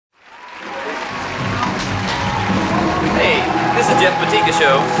This is Jeff Matika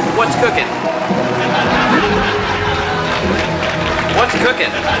Show. What's cooking? What's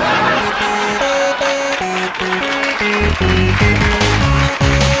cooking?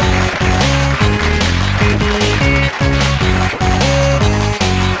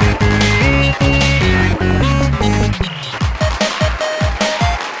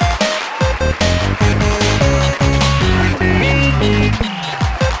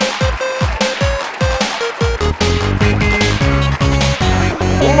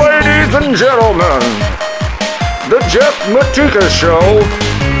 Ladies and gentlemen, the Jeff Matika Show,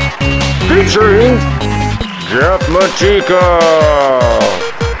 featuring Jeff Matika.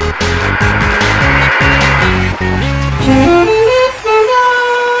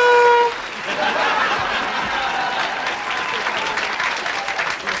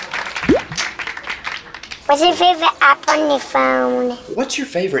 What's your favorite app on your phone? What's your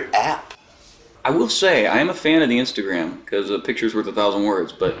favorite app? I will say, I am a fan of the Instagram, because a picture's worth 1,000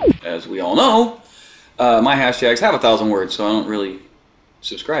 words, but as we all know, my hashtags have 1,000 words, so I don't really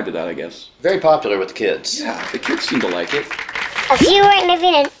subscribe to that, I guess. Very popular with kids. Yeah, the kids seem to like it. If you weren't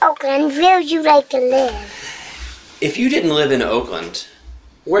living in Oakland, where would you like to live? If you didn't live in Oakland,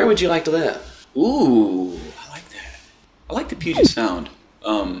 where would you like to live? Ooh, I like that. I like the Puget Sound.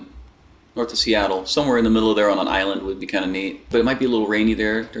 North of Seattle, somewhere in the middle of there on an island would be kind of neat. But it might be a little rainy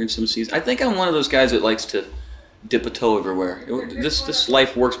there during some seasons. I think I'm one of those guys that likes to dip a toe everywhere. This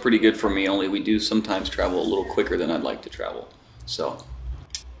life works pretty good for me, only we do sometimes travel a little quicker than I'd like to travel. So.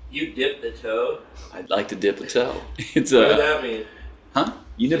 You dip the toe? I'd like to dip a toe. It's What does that mean? Huh?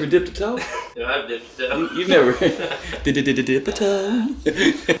 You never dipped a toe? No, I've dipped the toe. You've never dip a toe.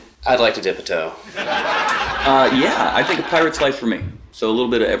 I'd like to dip a toe. Yeah, I think a pirate's life for me. So a little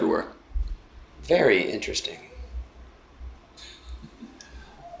bit of everywhere. Very interesting.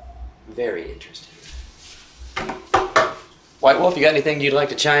 Very interesting. White Wolf, you got anything you'd like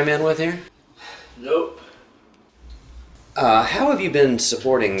to chime in with here? Nope. How have you been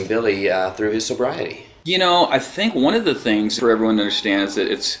supporting Billy through his sobriety? You know, I think one of the things for everyone to understand is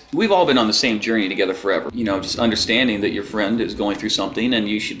that we've all been on the same journey together forever. You know, just understanding that your friend is going through something and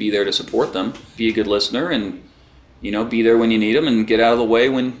you should be there to support them. Be a good listener and, you know, be there when you need them and get out of the way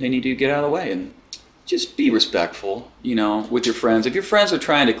when they need to get out of the way. And just be respectful, you know, with your friends. If your friends are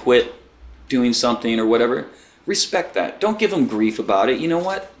trying to quit doing something or whatever, respect that. Don't give them grief about it. You know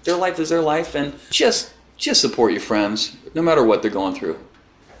what? Their life is their life, and just support your friends, no matter what they're going through.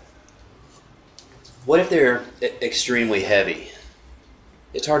 What if they're extremely heavy?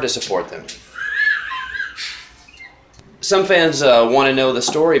 It's hard to support them. Some fans want to know the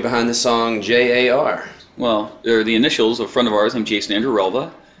story behind the song JAR. Well, they're the initials of a friend of ours named Jason Andrew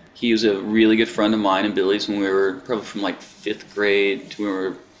Relva. He was a really good friend of mine and Billy's when we were probably from like 5th grade to when we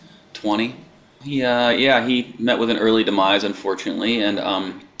were 20. He met with an early demise, unfortunately, and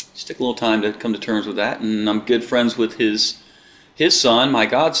just took a little time to come to terms with that. And I'm good friends with his son, my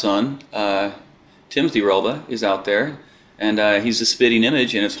godson, Timothy Relva, is out there. And he's a spitting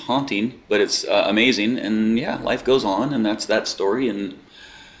image, and it's haunting, but it's amazing. And yeah, life goes on, and that's that story. And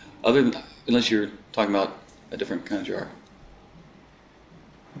unless you're talking about a different kind of jar.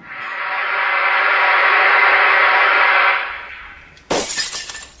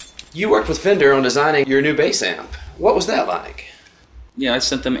 You worked with Fender on designing your new bass amp. What was that like? Yeah, I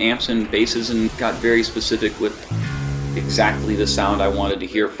sent them amps and basses and got very specific with exactly the sound I wanted to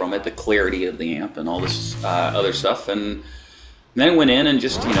hear from it, the clarity of the amp and all this other stuff. And then went in and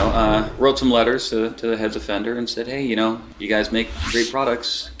just, you know, wrote some letters to the heads of Fender and said, hey, you know, you guys make great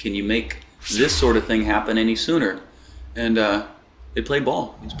products. Can you make this sort of thing happen any sooner? And they played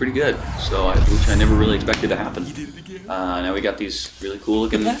ball. It's pretty good. So, which I never really expected to happen. Now we got these really cool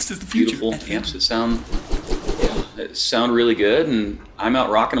looking, beautiful amps that sound really good, and I'm out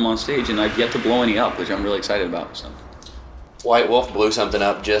rocking them on stage, and I've yet to blow any up, which I'm really excited about. So. White Wolf blew something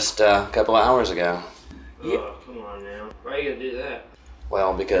up just a couple of hours ago. Oh, come on now. Why are you gonna do that?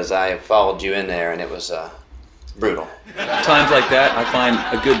 Well, because I followed you in there, and it was brutal. Times like that, I find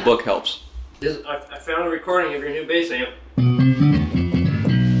a good book helps. I found a recording of your new bass amp.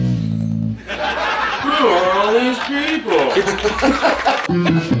 Who are all these people?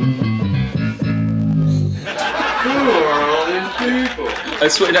 Who are all these people?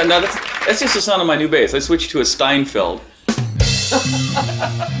 Now that's just the sound of my new bass. I switched to a Steinfeld.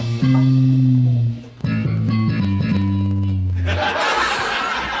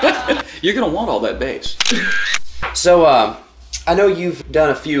 You're gonna want all that bass. So, I know you've done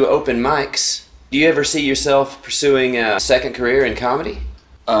a few open mics. Do you ever see yourself pursuing a second career in comedy?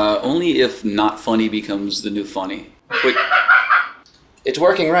 Only if not funny becomes the new funny. Wait. It's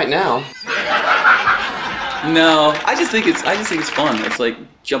working right now. No, I just think it's fun. It's like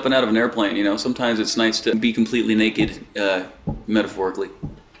jumping out of an airplane, you know. Sometimes it's nice to be completely naked, metaphorically.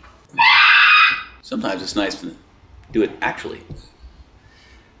 Sometimes it's nice to do it actually.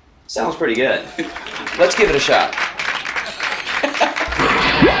 Sounds pretty good. Let's give it a shot.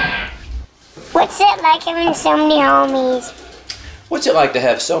 What's it like having so many homies? What's it like to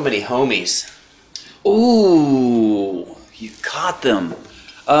have so many homies? Ooh, you caught them.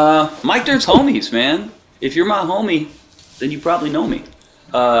 Mike Dirnt's homies, man. If you're my homie, then you probably know me.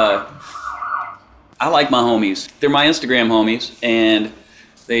 I like my homies. They're my Instagram homies, and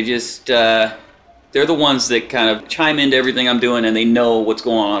they just, they're the ones that kind of chime into everything I'm doing, and they know what's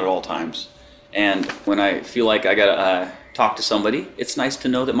going on at all times. And when I feel like I gotta talk to somebody, it's nice to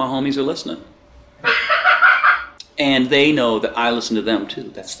know that my homies are listening. And they know that I listen to them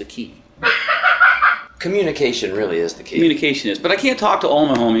too. That's the key. Communication really is the key. Communication is, but I can't talk to all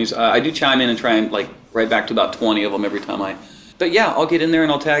my homies. I do chime in and try and like right back to about 20 of them every time I. But yeah, I'll get in there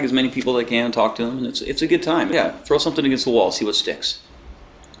and I'll tag as many people as I can and talk to them, and it's a good time. Yeah, throw something against the wall, see what sticks.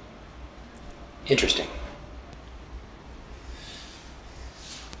 Interesting.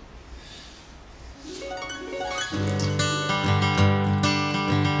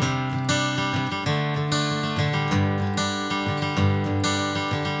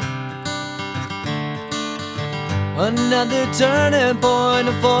 Another turning point,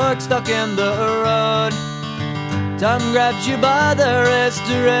 a fork stuck in the road. Time grabs you by the wrist,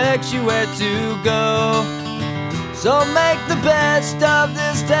 directs you where to go. So make the best of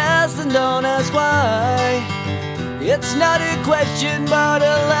this test and don't ask why. It's not a question but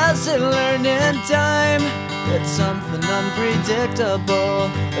a lesson learned in time. It's something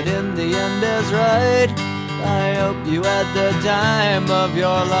unpredictable, but in the end is right. I hope you had the time of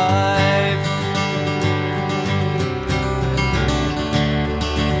your life.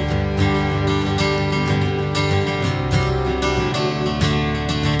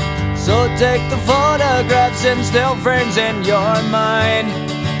 So take the photographs and still frames in your mind,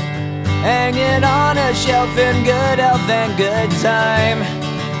 hanging on a shelf in good health and good time.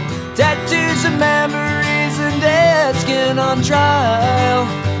 Tattoos of memories and dead skin on trial.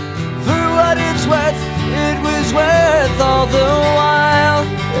 For what it's worth, it was worth all the while.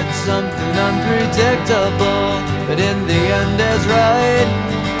 It's something unpredictable, but in the end is right.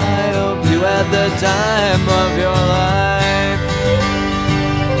 I hope you had the time of your life.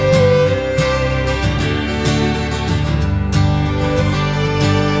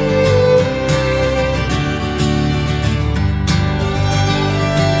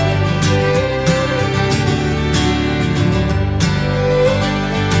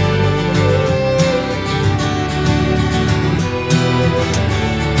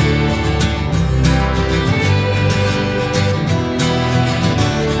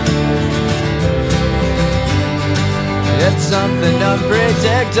 It's something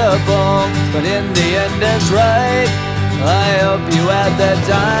unpredictable, but in the end it's right. I hope you had the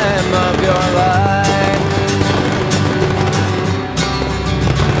time of your life.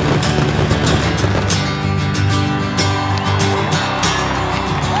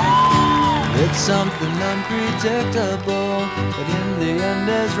 It's something unpredictable, but in the end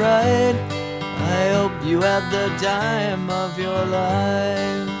is right. I hope you had the time of your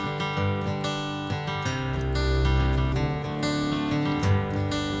life.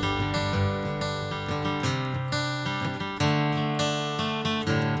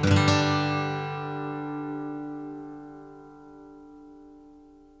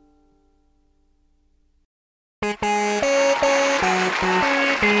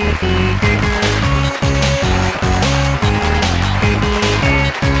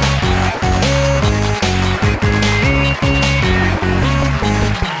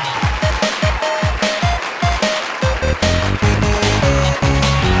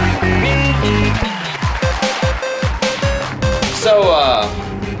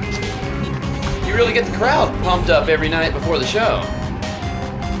 You really get the crowd pumped up every night before the show.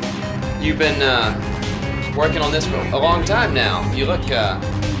 You've been working on this for a long time now. You look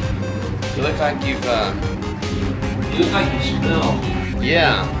like you've. You look like you smell.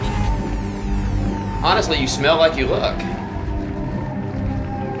 Yeah. Honestly, you smell like you look.